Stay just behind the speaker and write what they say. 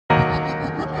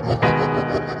Mud.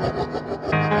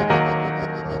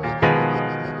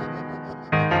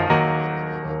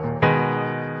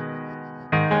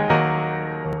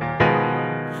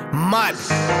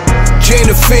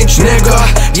 Jada Finch, nigga,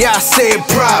 yeah, I say it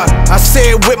proud. I say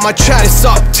it with my chat, it's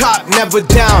up top, never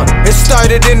down. It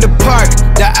started in the park,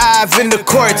 the Ave in the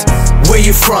courts. Where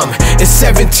you from? It's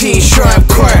 17 Shrine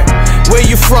Court. Where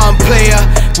you from, player?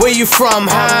 Where you from,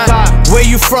 huh? Where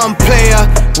you from, player?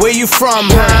 Where you from,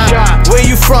 huh? Where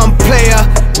you from, player?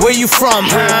 Where you from,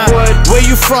 huh? Where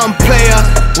you from, player?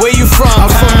 Where you from?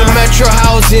 I'm from the metro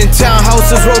housing,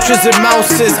 townhouses, roaches and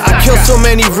mouses. I kill so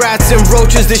many rats and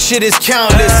roaches, this shit is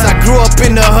countless. I grew up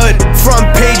in the hood,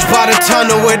 front page by the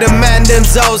tunnel, where the man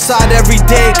them's outside every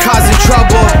day causing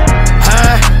trouble,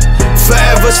 huh?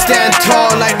 Forever stand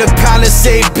tall like the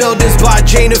Palisade buildings by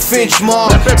Jada Finch Mall.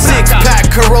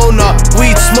 6-pack Corona,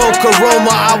 weed smoke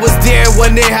aroma. I was there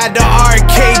when they had the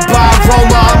arcade by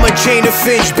Roma. I'm a Jada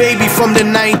Finch baby from the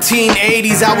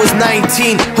 1980s. I was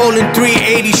 19, holding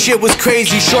 380. Shit was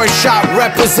crazy. Short shot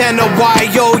represent a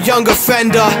YO young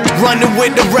offender, running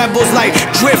with the rebels like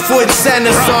Driftwood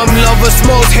Center. Some love us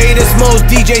most, hate us most.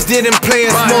 DJs didn't play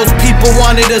us most. People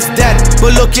wanted us dead,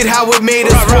 but look at how it made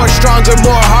us more stronger,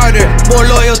 more harder. More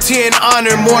loyalty and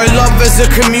honor, more love as a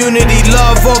community,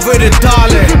 love over the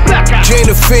dollar.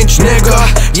 Jada Finch, nigga,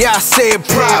 yeah, I say it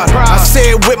proud. I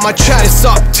say it with my chat, it's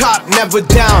up top, never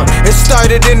down. It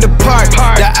started in the park,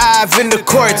 the Ave in the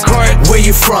courts. Where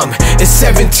you from? It's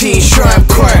 17 Shrine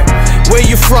Court. Where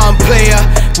you from, player?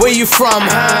 Where you from,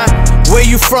 huh? Where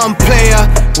you from, player?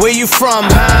 Where you from,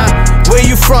 huh? Where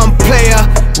you from, player?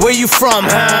 Where you from,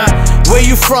 huh? Where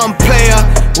you from, player?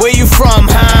 Where you from,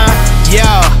 huh?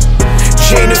 Yeah.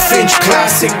 Jada Finch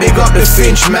classic, big up the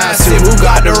Finch massive. Who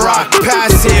got the rock?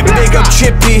 Pass it. Big up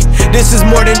Chippy. This is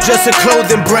more than just a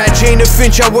clothing brand. Jada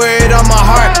Finch, I wear it on my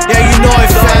heart. Yeah, you know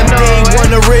it, fam. Day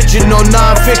one original,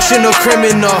 non-fiction or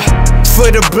criminal. For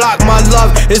the block, my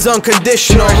love is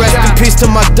unconditional. Rest in peace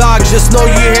to my dog, just know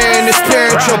you're hearing the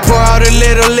spiritual. Pour out a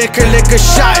little liquor, lick a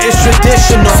shot, it's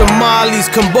traditional.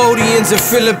 Somalis, Cambodians and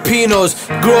Filipinos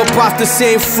grew up off the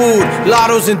same food,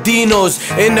 Lottos and Dinos.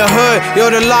 In the hood,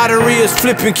 yo, the lottery is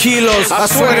flipping kilos. I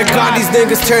swear to God, these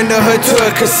niggas turned the hood to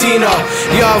a casino.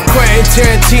 Yo, Quentin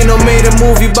Tarantino made a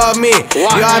movie about me.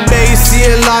 Yo, I bet you see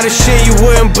a lot of shit you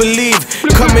wouldn't believe.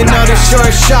 Coming out a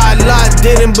short shot, a lot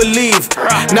didn't believe.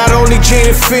 Not only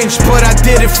Jada Finch, but I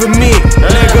did it for me,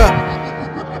 nigga.